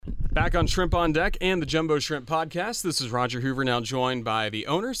Back on Shrimp on Deck and the Jumbo Shrimp Podcast, this is Roger Hoover, now joined by the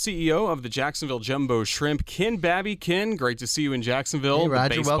owner, CEO of the Jacksonville Jumbo Shrimp, Ken Babby. Ken, great to see you in Jacksonville. Hey,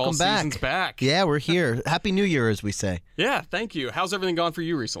 Roger, the baseball welcome back. Season's back. Yeah, we're here. Happy New Year, as we say. Yeah, thank you. How's everything gone for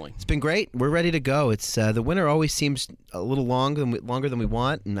you recently? It's been great. We're ready to go. It's the winter always seems a little longer than we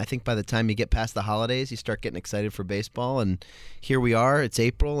want, and I think by the time you get past the holidays, you start getting excited for baseball, and here we are. It's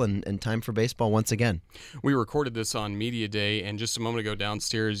April, and time for baseball once again. We recorded this on Media Day, and just a moment ago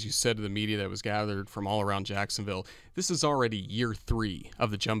downstairs, you said to the media that was gathered from all around Jacksonville, this is already year 3 of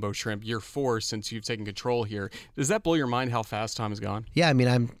the Jumbo Shrimp, year 4 since you've taken control here. Does that blow your mind how fast time has gone? Yeah, I mean,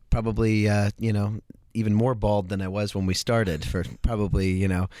 I'm probably, even more bald than I was when we started for probably,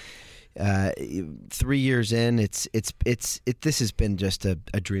 3 years in. This has been just a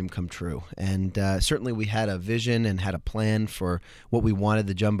dream come true, and certainly we had a vision and had a plan for what we wanted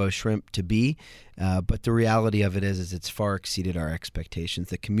the Jumbo Shrimp to be, but the reality of it is it's far exceeded our expectations.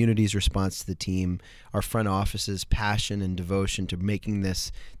 The community's response to the team, our front office's passion and devotion to making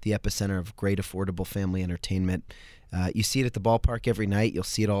this the epicenter of great affordable family entertainment. You see it at the ballpark every night. You'll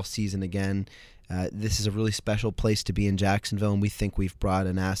see it all season again. This is a really special place to be in Jacksonville, and we think we've brought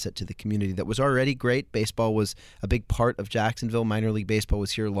an asset to the community that was already great. Baseball was a big part of Jacksonville. Minor League Baseball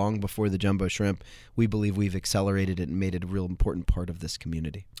was here long before the Jumbo Shrimp. We believe we've accelerated it and made it a real important part of this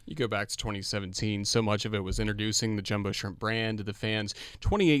community. You go back to 2017, so much of it was introducing the Jumbo Shrimp brand to the fans.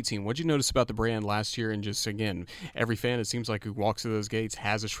 2018, what'd you notice about the brand last year? And just, again, every fan, it seems like, who walks through those gates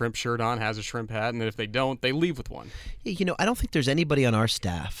has a shrimp shirt on, has a shrimp hat, and if they don't, they leave with one. I don't think there's anybody on our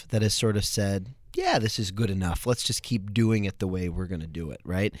staff that has sort of said, yeah, this is good enough. Let's just keep doing it the way we're going to do it,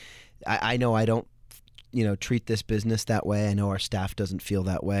 right? I know I don't, treat this business that way. I know our staff doesn't feel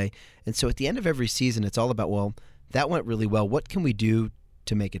that way. And so at the end of every season, it's all about, well, that went really well. What can we do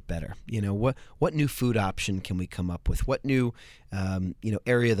to make it better? What new food option can we come up with? What new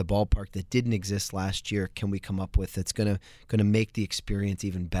area of the ballpark that didn't exist last year can we come up with that's gonna make the experience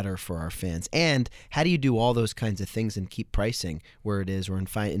even better for our fans? And how do you do all those kinds of things and keep pricing where it is, or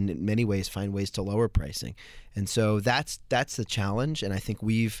in many ways find ways to lower pricing? And so that's the challenge, and I think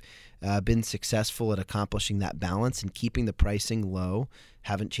we've been successful at accomplishing that balance and keeping the pricing low,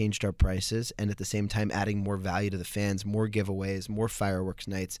 haven't changed our prices, and at the same time adding more value to the fans, more giveaways, more fireworks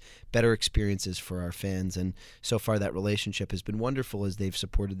nights, better experiences for our fans. And so far that relationship has been wonderful as they've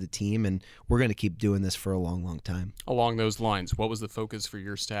supported the team, and we're going to keep doing this for a long, long time. Along those lines, what was the focus for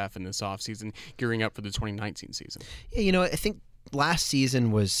your staff in this offseason, gearing up for the 2019 season? Yeah, I think last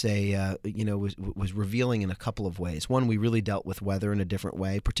season was was revealing in a couple of ways. One, we really dealt with weather in a different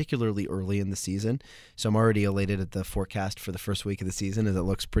way, particularly early in the season. So I'm already elated at the forecast for the first week of the season, as it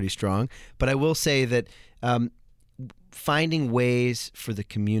looks pretty strong. But I will say that finding ways for the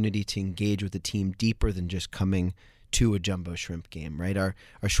community to engage with the team deeper than just coming to a Jumbo Shrimp game, right? Our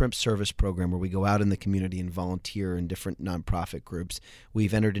shrimp service program, where we go out in the community and volunteer in different nonprofit groups.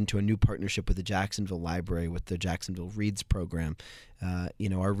 We've entered into a new partnership with the Jacksonville Library with the Jacksonville Reads program.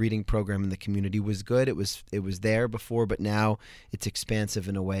 Our reading program in the community was good. It was there before, but now it's expansive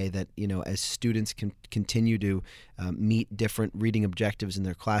in a way that, as students can continue to meet different reading objectives in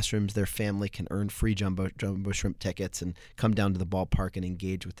their classrooms, their family can earn free Jumbo Shrimp tickets and come down to the ballpark and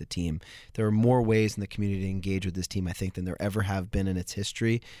engage with the team. There are more ways in the community to engage with this team, I think, than there ever have been in its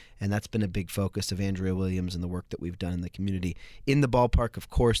history, and that's been a big focus of Andrea Williams and the work that we've done in the community. In the ballpark, of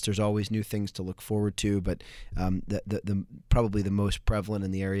course, there's always new things to look forward to, but the probably the most prevalent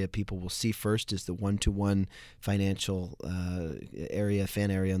in the area people will see first is the one-to-one financial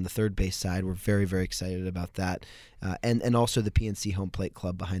fan area on the third base side. We're very, very excited about that. And also the PNC Home Plate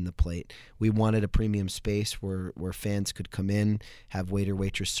Club behind the plate. We wanted a premium space where fans could come in, have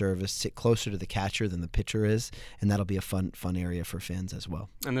waiter-waitress service, sit closer to the catcher than the pitcher is, and that'll be a fun area for fans as well.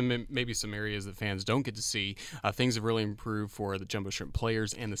 And then maybe some areas that fans don't get to see. Things have really improved for the Jumbo Shrimp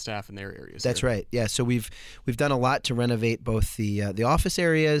players and the staff in their areas. That's right. Yeah, so we've done a lot to renovate both the office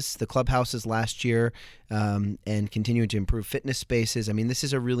areas, the clubhouses last year, and continuing to improve fitness spaces. I mean, this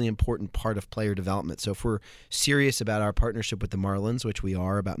is a really important part of player development. So if we're serious about our partnership with the Marlins, which we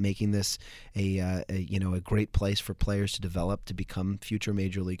are, about making this a great place for players to develop to become future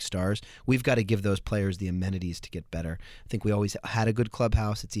major league stars, we've got to give those players the amenities to get better. I think we always had a good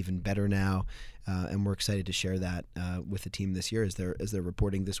clubhouse. It's even better now. And we're excited to share that with the team this year as they're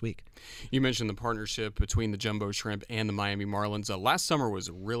reporting this week. You mentioned the partnership between the Jumbo Shrimp and the Miami Marlins. Last summer was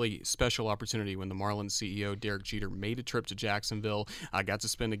a really special opportunity when the Marlins CEO, Derek Jeter, made a trip to Jacksonville. Got to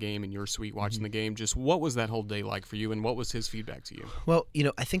spend a game in your suite watching the game. Just what was that whole day like for you, and what was his feedback to you? Well,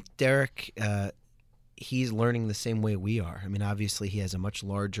 I think Derek, he's learning the same way we are. I mean, obviously he has a much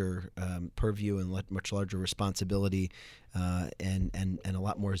larger purview and much larger responsibility and a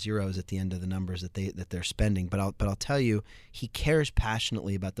lot more zeros at the end of the numbers that they're spending. But I'll tell you, he cares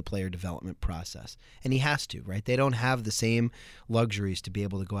passionately about the player development process, and he has to, right? They don't have the same luxuries to be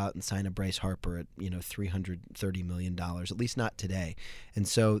able to go out and sign a Bryce Harper at $330 million, at least not today. And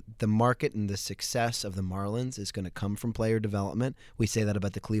so the market and the success of the Marlins is going to come from player development. We say that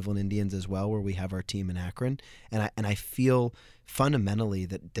about the Cleveland Indians as well, where we have our team in Akron, and I feel fundamentally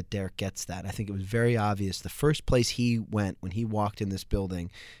that Derek gets that. I think it was very obvious. The first place he went when he walked in this building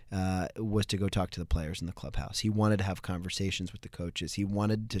was to go talk to the players in the clubhouse. He wanted to have conversations with the coaches. He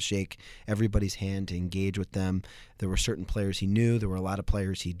wanted to shake everybody's hand, to engage with them. There were certain players he knew. There were a lot of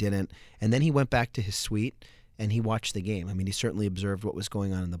players he didn't. And then he went back to his suite and he watched the game. I mean, he certainly observed what was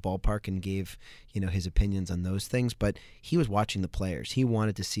going on in the ballpark and gave, his opinions on those things, but he was watching the players. He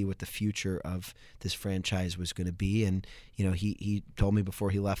wanted to see what the future of this franchise was going to be, and he told me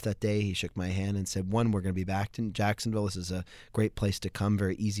before he left that day, he shook my hand and said, one, we're going to be back in Jacksonville. This is a great place to come,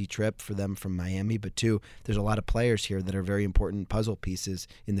 very easy trip for them from Miami, but two, there's a lot of players here that are very important puzzle pieces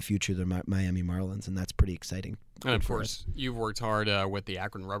in the future of the Miami Marlins, and that's pretty exciting. And of course, you've worked hard with the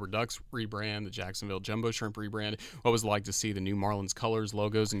Akron Rubber Ducks rebrand, the Jacksonville Jumbo Shrimp rebrand. What was it like to see the new Marlins colors,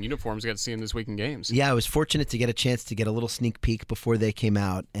 logos, and uniforms? You got to see them this week in games. Yeah, I was fortunate to get a chance to get a little sneak peek before they came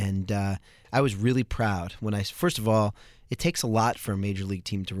out, and I was really proud when first of all, it takes a lot for a major league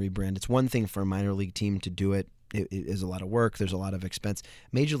team to rebrand. It's one thing for a minor league team to do it. It is a lot of work. There's a lot of expense.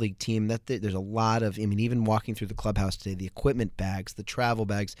 Major league team, there's a lot of, even walking through the clubhouse today, the equipment bags, the travel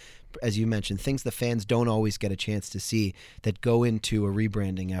bags, as you mentioned, things the fans don't always get a chance to see that go into a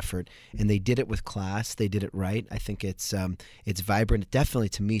rebranding effort. And they did it with class. They did it right. I think it's vibrant. It definitely,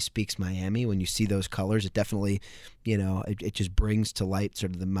 to me, speaks Miami. When you see those colors, it definitely, it just brings to light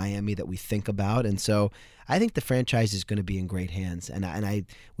sort of the Miami that we think about. And so I think the franchise is going to be in great hands. And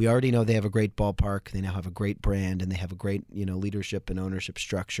we already know they have a great ballpark. They now have a great brand, and they have a great, leadership and ownership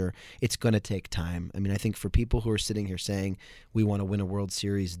structure. It's going to take time. I mean, I think for people who are sitting here saying we want to win a World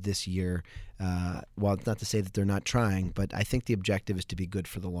Series this year, well, it's not to say that they're not trying, but I think the objective is to be good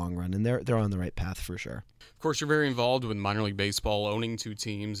for the long run, and they're on the right path for sure. Of course, you're very involved with minor league baseball, owning two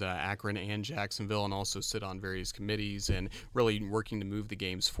teams, Akron and Jacksonville, and also sit on various committees and really working to move the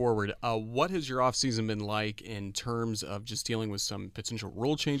games forward. What has your offseason been like in terms of just dealing with some potential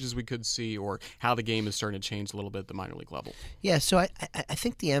rule changes we could see, or how the game is starting to change a little bit at the minor league level? Yeah, so I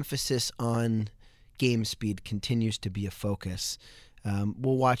think the emphasis on game speed continues to be a focus.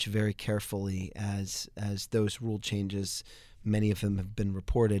 We'll watch very carefully as those rule changes, many of them have been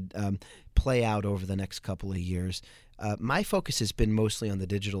reported, play out over the next couple of years. My focus has been mostly on the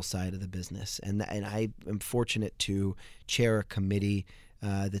digital side of the business, and I am fortunate to chair a committee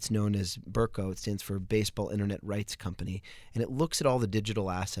that's known as BIRCO. It stands for Baseball Internet Rights Company, and it looks at all the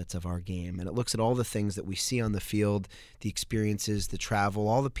digital assets of our game, and it looks at all the things that we see on the field, the experiences, the travel,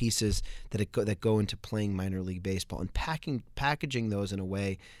 all the pieces that go into playing minor league baseball, and packaging those in a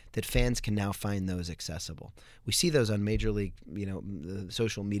way that fans can now find those accessible. We see those on Major League, the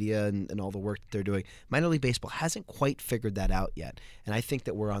social media and all the work that they're doing. Minor League Baseball hasn't quite figured that out yet, and I think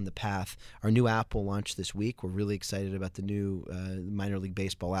that we're on the path. Our new app will launch this week. We're really excited about the new Minor League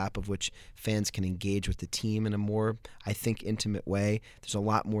Baseball app, of which fans can engage with the team in a more, I think, intimate way. There's a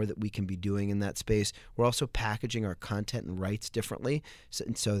lot more that we can be doing in that space. We're also packaging our content and rights differently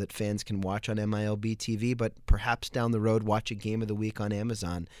so that fans can watch on MILB TV, but perhaps down the road watch a game of the week on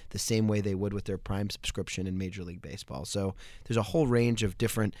Amazon the same way they would with their Prime subscription in Major League Baseball. So there's a whole range of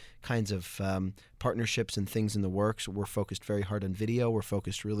different kinds of partnerships and things in the works. We're focused very hard on video. We're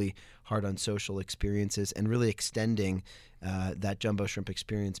focused really hard on social experiences and really extending that Jumbo Shrimp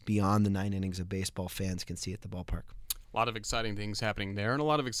experience beyond the 9 innings of baseball fans can see at the ballpark. A lot of exciting things happening there, and a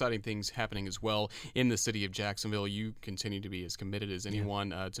lot of exciting things happening as well in the city of Jacksonville. You continue to be as committed as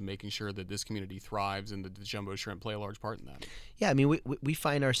anyone to making sure that this community thrives, and that the Jumbo Shrimp play a large part in that. Yeah, I mean, we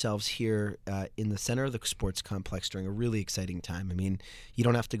find ourselves here in the center of the sports complex during a really exciting time. I mean, you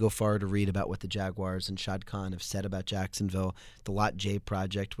don't have to go far to read about what the Jaguars and Shad Khan have said about Jacksonville. The Lot J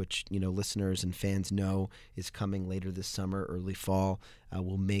project, which listeners and fans know is coming later this summer, early fall,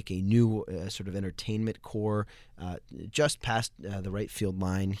 will make a new sort of entertainment core just past the right field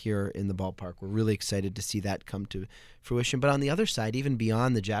line here in the ballpark. We're really excited to see that come to fruition. But on the other side, even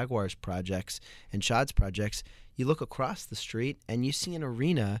beyond the Jaguars projects and Shad's projects, you look across the street and you see an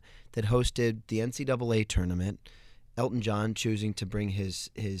arena that hosted the NCAA tournament, Elton John choosing to bring his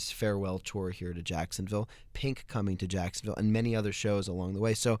farewell tour here to Jacksonville, Pink coming to Jacksonville, and many other shows along the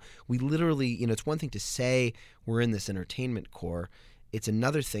way. So we literally, it's one thing to say we're in this entertainment core. It's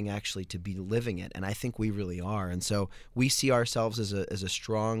another thing actually to be living it, and I think we really are. And so we see ourselves as a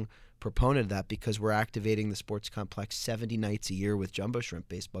strong proponent of that because we're activating the sports complex 70 nights a year with Jumbo Shrimp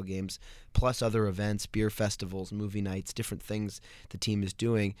baseball games, plus other events, beer festivals, movie nights, different things the team is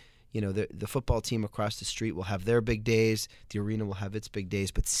doing. The football team across the street will have their big days. The arena will have its big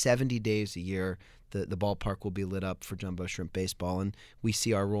days. But 70 days a year, the ballpark will be lit up for Jumbo Shrimp baseball. And we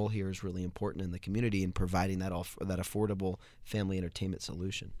see our role here is really important in the community in providing that affordable family entertainment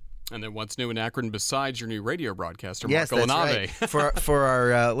solution. And then what's new in Akron besides your new radio broadcaster, yes, Marco that's LaNave? Right. For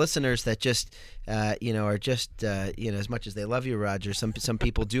our listeners that just are just as much as they love you, Roger, some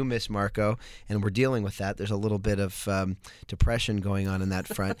people do miss Marco, and we're dealing with that. There's a little bit of depression going on in that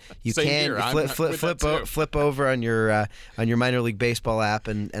front. You Same can here. flip over on your minor league baseball app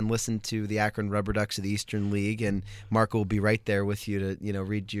and listen to the Akron Rubber Ducks of the Eastern League, and Marco will be right there with you to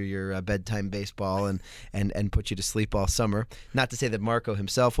read you your bedtime baseball and put you to sleep all summer. Not to say that Marco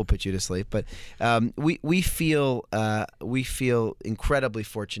himself will put you to sleep, but we feel incredibly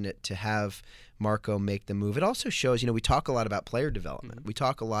fortunate to have Marco make the move. It also shows, we talk a lot about player development. Mm-hmm. We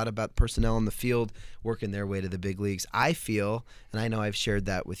talk a lot about personnel in the field working their way to the big leagues. I feel, and I know I've shared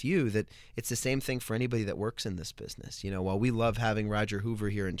that with you, that it's the same thing for anybody that works in this business. While we love having Roger Hoover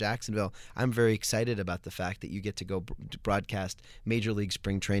here in Jacksonville, I'm very excited about the fact that you get to go broadcast Major League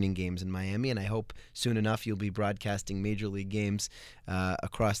spring training games in Miami, and I hope soon enough you'll be broadcasting Major League games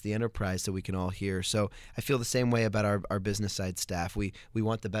across the enterprise so we can all hear. So I feel the same way about our business side staff. We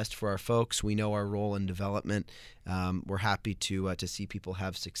want the best for our folks. We know our role in development. We're happy to see people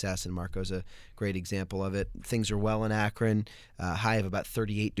have success, and Marco's a great example of it. Things are well in Akron. High of about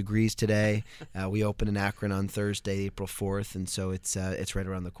 38 degrees today. We open in Akron on Thursday, April 4th, and so it's right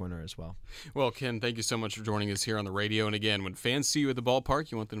around the corner as well. Well, Ken, thank you so much for joining us here on the radio. And again, when fans see you at the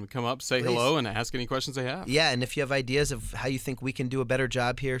ballpark, you want them to come up, say Please. Hello, and ask any questions they have. Yeah, and if you have ideas of how you think we can do a better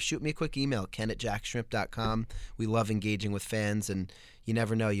job here, shoot me a quick email, ken@jackshrimp.com. We love engaging with fans, and you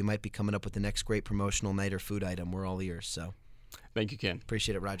never know, you might be coming up with the next great promotional night or food item. We're all ears. So thank you, Ken.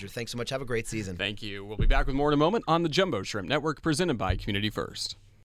 Appreciate it, Roger. Thanks so much. Have a great season. Thank you. We'll be back with more in a moment on the Jumbo Shrimp Network, presented by Community First.